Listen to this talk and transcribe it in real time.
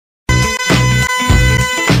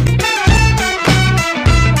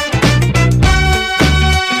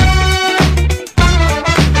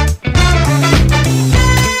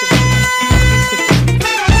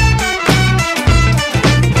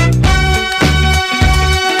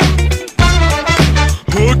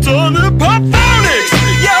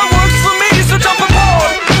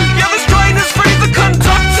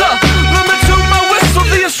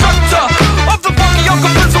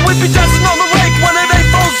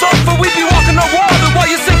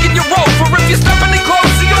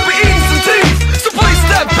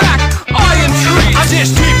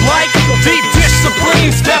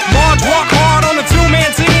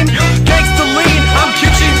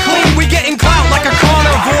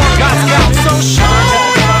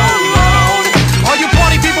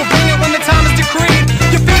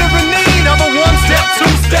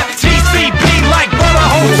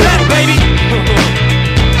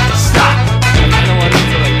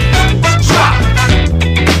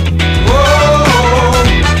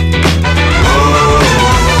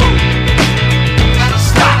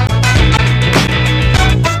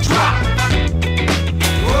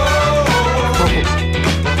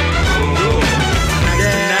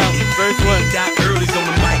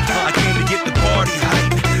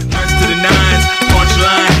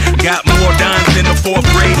fourth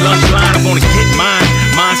grade lunch line. I'm gonna get mine.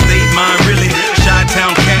 Mind state, mine really.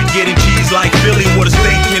 Chi-town cat getting cheese like Philly with a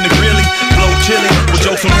steak in the grilly. Flow chili with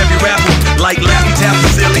jokes on every rapper like Laffy Taffy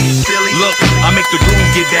silly. Look, I make the groove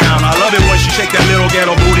get down. I love it when she shake that little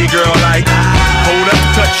ghetto booty, girl. Like, hold up,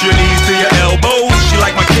 touch your knees to your elbows. She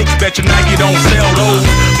like my kicks, bet your Nike don't sell those.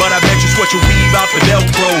 But I bet you sweat your weave out the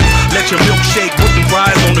Velcro. Let your milkshake with the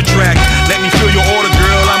fries on the track. Let me fill your order,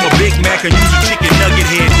 girl. I'm a Big Mac and use a chicken nugget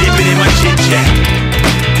head, dip it in my Chit Chat.